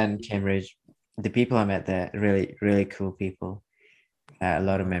Sheffield and Cambridge, the people I met there, really, really cool people. A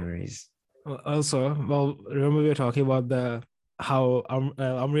lot of memories. Also, well, remember we were talking about the how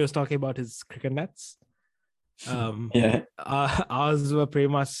Amri was talking about his cricket nets. Yeah. Ours were pretty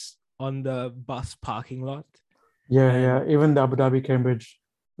much on the bus parking lot. Yeah. Even the Abu Dhabi Cambridge,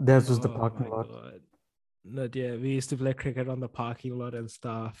 theirs was the Oh parking my lot. god. But yeah, we used to play cricket on the parking lot and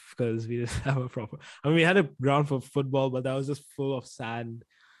stuff because we didn't have a proper. I mean, we had a ground for football, but that was just full of sand.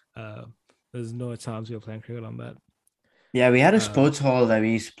 Uh, there's no chance we were playing cricket on that. Yeah, we had a sports hall that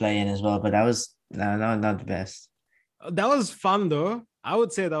we used to play in as well, but that was no, not the best. That was fun though. I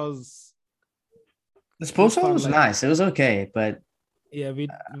would say that was The sports hall fun. was Like nice. It was okay, but yeah, I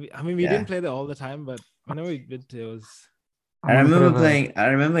mean, we yeah. didn't play there all the time, but whenever we did, it was. I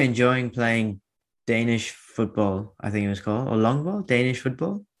remember enjoying playing Danish football, I think it was called, or long ball, Danish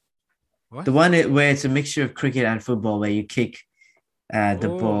football. What? The one where it's a mixture of cricket and football, where you kick the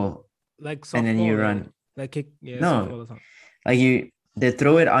ball like and then you softball, right? run. Like kick, yeah, No, softball or something. like they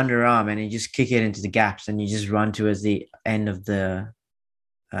throw it underarm and you just kick it into the gaps and you just run towards the end of the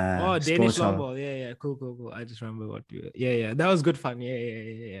Danish sports long hall. ball. Yeah. Cool. I just remember what you. Yeah. That was good fun.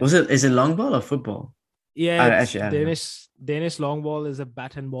 Yeah. Is it long ball or football? Yeah, it's I don't know. Danish long ball is a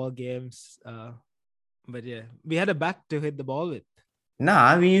bat and ball games. But yeah, we had a bat to hit the ball with.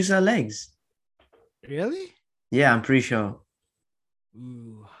 Nah, we use our legs. Really? Yeah, I'm pretty sure.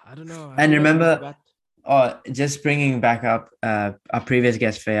 Ooh, I don't know. And We never used remember, bat. just bringing back up our previous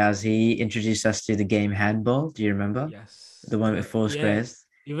guest Fayaz, he introduced us to the game handball. Do you remember Yes. the one with four Yeah. squares?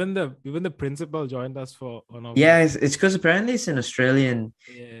 Even the principal joined us for one of Yeah, it. it's because apparently it's an Australian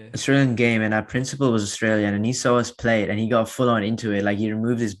game, and our principal was Australian, and he saw us play it, and he got full on into it. Like he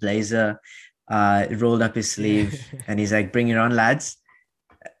removed his blazer, rolled up his sleeve, and he's like, "Bring it on, lads!"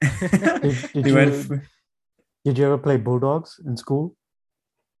 Did He went. you did you ever play Bulldogs in school?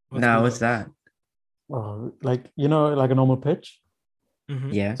 What's that? Like like a normal pitch. Mm-hmm.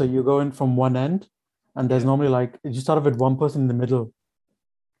 Yeah. So you go in from one end, and there's normally like you start off with one person in the middle,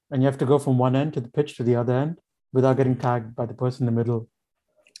 and you have to go from one end to the pitch to the other end without getting tagged by the person in the middle.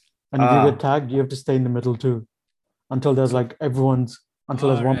 And if you get tagged, you have to stay in the middle too, until there's one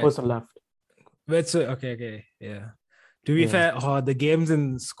person left. But so okay, yeah. To be fair, the games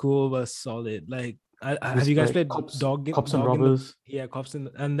in school were solid. Like, have you guys played Cops and Robbers? Cops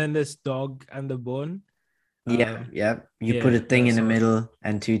and then this Dog and the Bone. Yeah. You put a thing in the middle,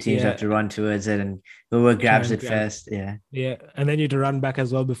 and two teams have to run towards it, and whoever grabs it first. Yeah. Yeah, and then you had to run back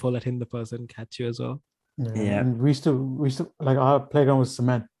as well before letting the person catch you as well. Yeah. And we used to like our playground was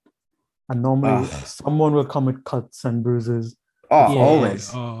cement, and normally someone will come with cuts and bruises.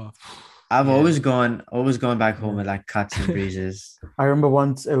 Always. I've always gone back home with like cuts and bruises. I remember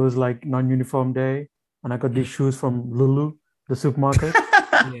once it was like non-uniform day, and I got these shoes from Lulu, the supermarket.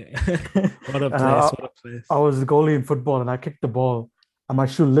 What a place! What a place! I was the goalie in football, and I kicked the ball, and my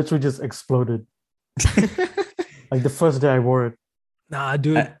shoe literally just exploded. Like the first day I wore it. Nah,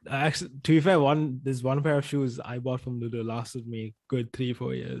 dude. Actually, to be fair, there's one pair of shoes I bought from Lulu lasted me good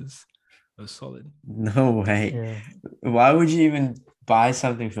 3-4 years. It was solid. No way. Yeah. Why would you even buy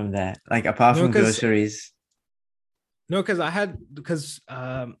something from there? Like apart from groceries? No, because I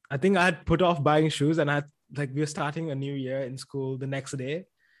think I had put off buying shoes, and we were starting a new year in school the next day,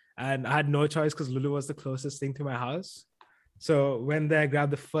 and I had no choice because Lulu was the closest thing to my house. So when there, I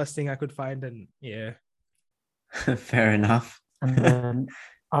grabbed the first thing I could find, and yeah. Fair enough. And then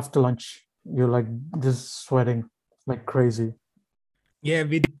after lunch, you're like just sweating like crazy. Yeah,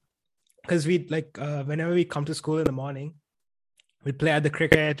 because whenever we come to school in the morning, we'd play at the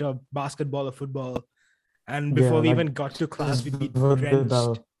cricket or basketball or football. And before we even got to class, we'd be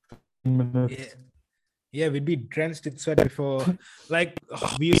drenched. Yeah, we'd be drenched in sweat before. Like,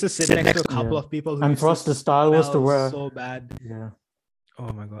 we used to sit next to a couple of people who and for us, the style was to wear so bad. Yeah.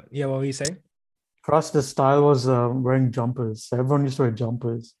 Oh my God. Yeah, what were you saying? For us, the style was wearing jumpers. Everyone used to wear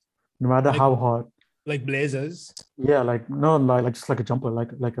jumpers, no matter how hot. Like blazers? Yeah, like just like a jumper,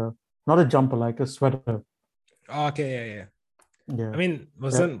 like a not a jumper, like a sweater. Oh, okay, yeah. I mean,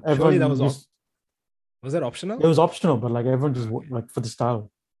 was that optional? It was optional, but like everyone just like for the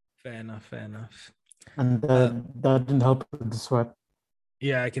style. Fair enough. And that didn't help with the sweat.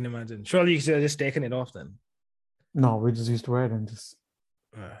 Yeah, I can imagine. Surely you should have just taken it off then. No, we just used to wear it and just.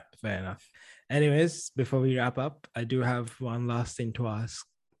 Fair enough. Anyways, before we wrap up, I do have one last thing to ask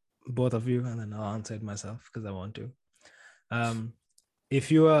both of you, and then I'll answer it myself because I want to.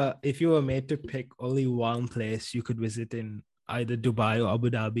 If you were made to pick only one place you could visit in either Dubai or Abu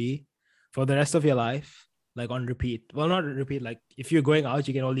Dhabi for the rest of your life, like on repeat. Well, not repeat. Like if you're going out,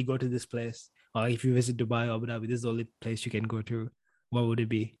 you can only go to this place. Or like if you visit Dubai or Abu Dhabi, this is the only place you can go to. What would it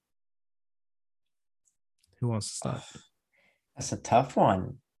be? Who wants to start? That's a tough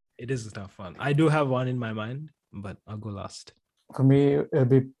one. It is a tough one. I do have one in my mind, but I'll go last. For me, it'd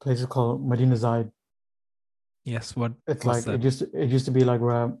be places called Medina Zaid. Yes, it's like that? It used to be like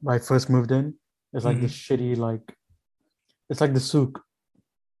where I first moved in. It's like this shitty it's like the souk.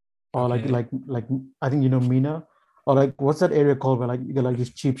 Or like I think Mina, or like what's that area called where like you get like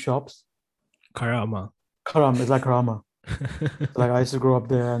these cheap shops? Karama. It's like Karama. Like I used to grow up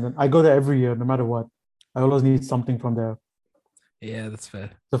there, and then I go there every year, no matter what. I always need something from there. Yeah, that's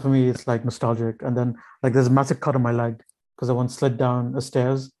fair. So for me, it's like nostalgic. And then like there's a massive cut on my leg because I once slid down the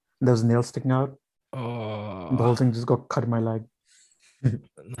stairs and there was nails sticking out. Oh. And the whole thing just got cut in my leg.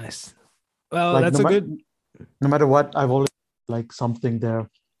 Nice. Well, like, that's good. No matter what, I've always like something there.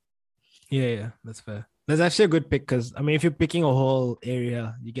 Yeah, that's fair. That's actually a good pick because I mean, if you're picking a whole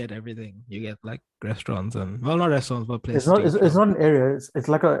area, you get everything. You get like restaurants and not restaurants, but places. It's not an area. It's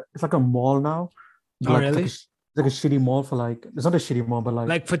like a mall now. Oh, really? It's like a shitty mall for like. It's not a shitty mall, but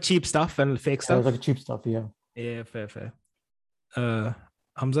like for cheap stuff and fake stuff. It's like cheap stuff. Yeah. Yeah, fair.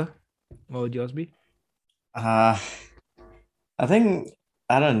 Hamza, what would yours be? I think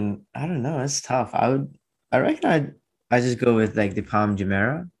I don't know. It's tough. I reckon I just go with like the Palm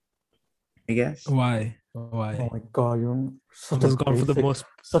Jumeirah, I guess. Why? Oh my God, you're such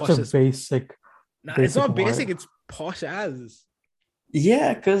a basic. Nah, it's not basic. It's posh as.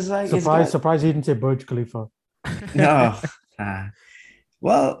 Yeah, because like surprised you didn't say Burj Khalifa. No.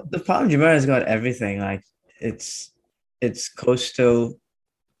 Well, the Palm Jumeirah has got everything. Like it's coastal.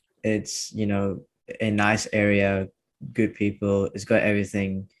 It's a nice area, good people. It's got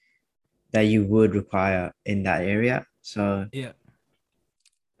everything that you would require in that area. So yeah,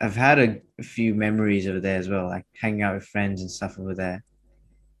 I've had a few memories over there as well, like hanging out with friends and stuff over there.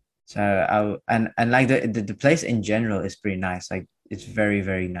 So and like the place in general is pretty nice. Like it's very,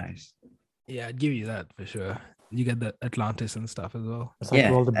 very nice. Yeah, I'd give you that for sure. You get the Atlantis and stuff as well. It's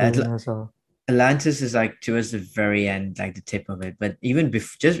like all the billionaires are. Atlantis is like towards the very end, like the tip of it. But even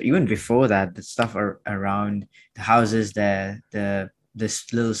before that, the stuff around the houses there,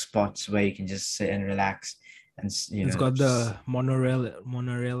 this little spots where you can just sit and relax, and it's got the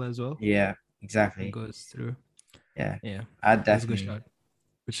monorail as well. Yeah, exactly. It goes through. Yeah. I'd definitely.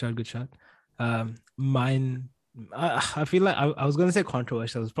 Good shot. Mine. I feel like I was gonna say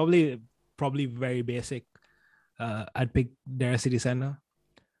controversial. It's probably very basic, I'd pick Dara City Center.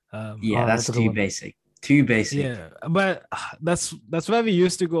 That's too basic. Too basic. Yeah, but that's where we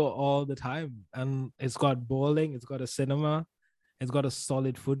used to go all the time. And it's got bowling, it's got a cinema, it's got a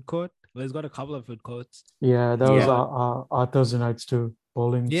solid food court. Well, it's got a couple of food courts. Yeah, that was our Thursday nights too.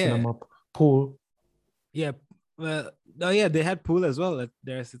 Bowling, cinema, pool. Yeah. Well, yeah, they had pool as well at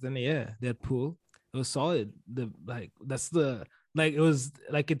their center. Yeah, they had pool. It was solid. It was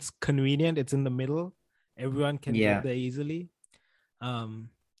like, it's convenient. It's in the middle. Everyone can get there easily.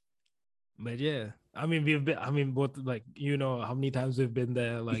 But yeah, I mean, both, like, how many times we've been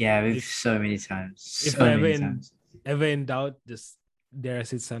there. Like, we've so many times. If ever in doubt, just Dara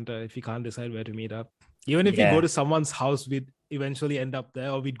City Center. If you can't decide where to meet up, even if we go to someone's house, we'd eventually end up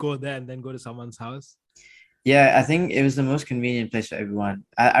there, or we'd go there and then go to someone's house. Yeah, I think it was the most convenient place for everyone.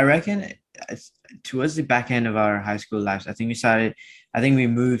 I reckon towards the back end of our high school lives, I think we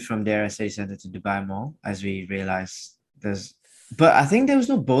moved from Dara City Center to Dubai Mall as we realized but I think there was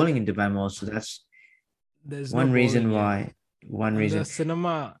no bowling in Dubai Mall, so there's one reason why. One reason. The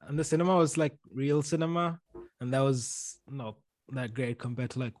cinema was like real cinema, and that was not that great compared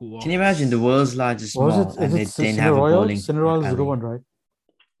to like Walks. Can you imagine the world's largest mall and they didn't have a bowling? Cineroyal is the good one, right?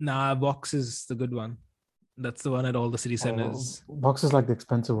 Nah, Box is the good one. That's the one at all the city centers. Box is like the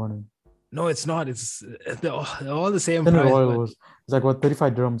expensive one. No, it's not. They're all the same Cineroyal price. It's like what,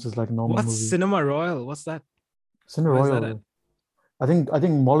 35 dirhams is like normal. What's movie. Cinema Royal? What's that? Cineroyal. I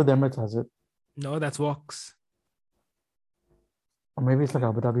think Mall of the Emirates has it. No, that's Vox. Or maybe it's like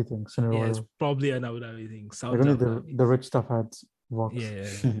Abu Dhabi thing. Cineroyal. Yeah, it's probably an Abu Dhabi thing. Like only the rich stuff had Vox. Yeah.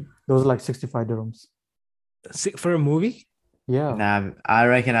 Those are like 65 dirhams. For a movie? Yeah. Nah, I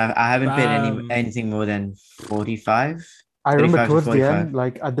reckon I haven't paid anything more than 45. I remember towards the end,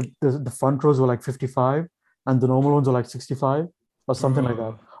 like at the front rows were like 55 and the normal ones were like 65 or something like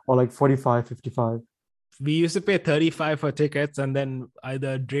that. Or like 45, 55. We used to pay 35 for tickets and then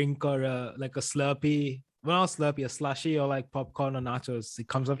either a drink or a Slurpee. Well, not Slurpee, a slushie or like popcorn or nachos. It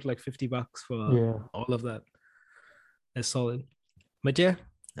comes up to like $50 for all of that. It's solid. But yeah.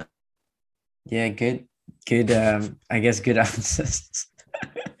 Yeah, good. I guess good answers.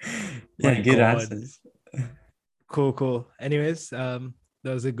 Good answers. Cool. Anyways, that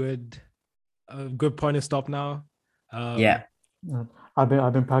was a good point to stop now. I've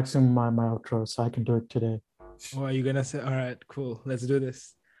been practicing my outro, so I can do it today. What are you gonna say? All right, cool. Let's do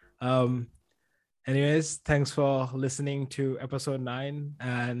this. Anyways, thanks for listening to episode 9,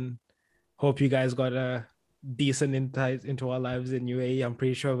 and hope you guys got a decent insight into our lives in UAE. I'm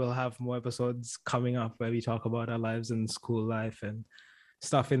pretty sure we'll have more episodes coming up where we talk about our lives in school life and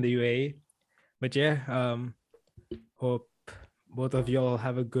stuff in the UAE. But yeah, hope both of y'all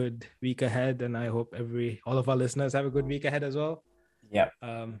have a good week ahead, and I hope all of our listeners have a good week ahead as well. Yeah.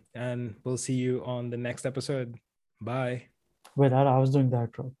 And we'll see you on the next episode. Bye. Wait, I was doing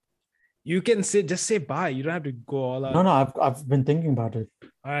that, bro. You can just say bye. You don't have to go all out. No, I've been thinking about it.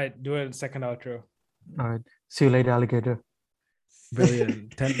 All right, do a second outro. All right. See you later, alligator.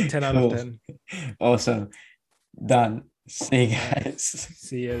 Brilliant. 10 out of 10. Awesome. Done. See you guys.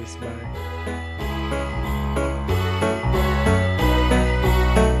 See you. Bye.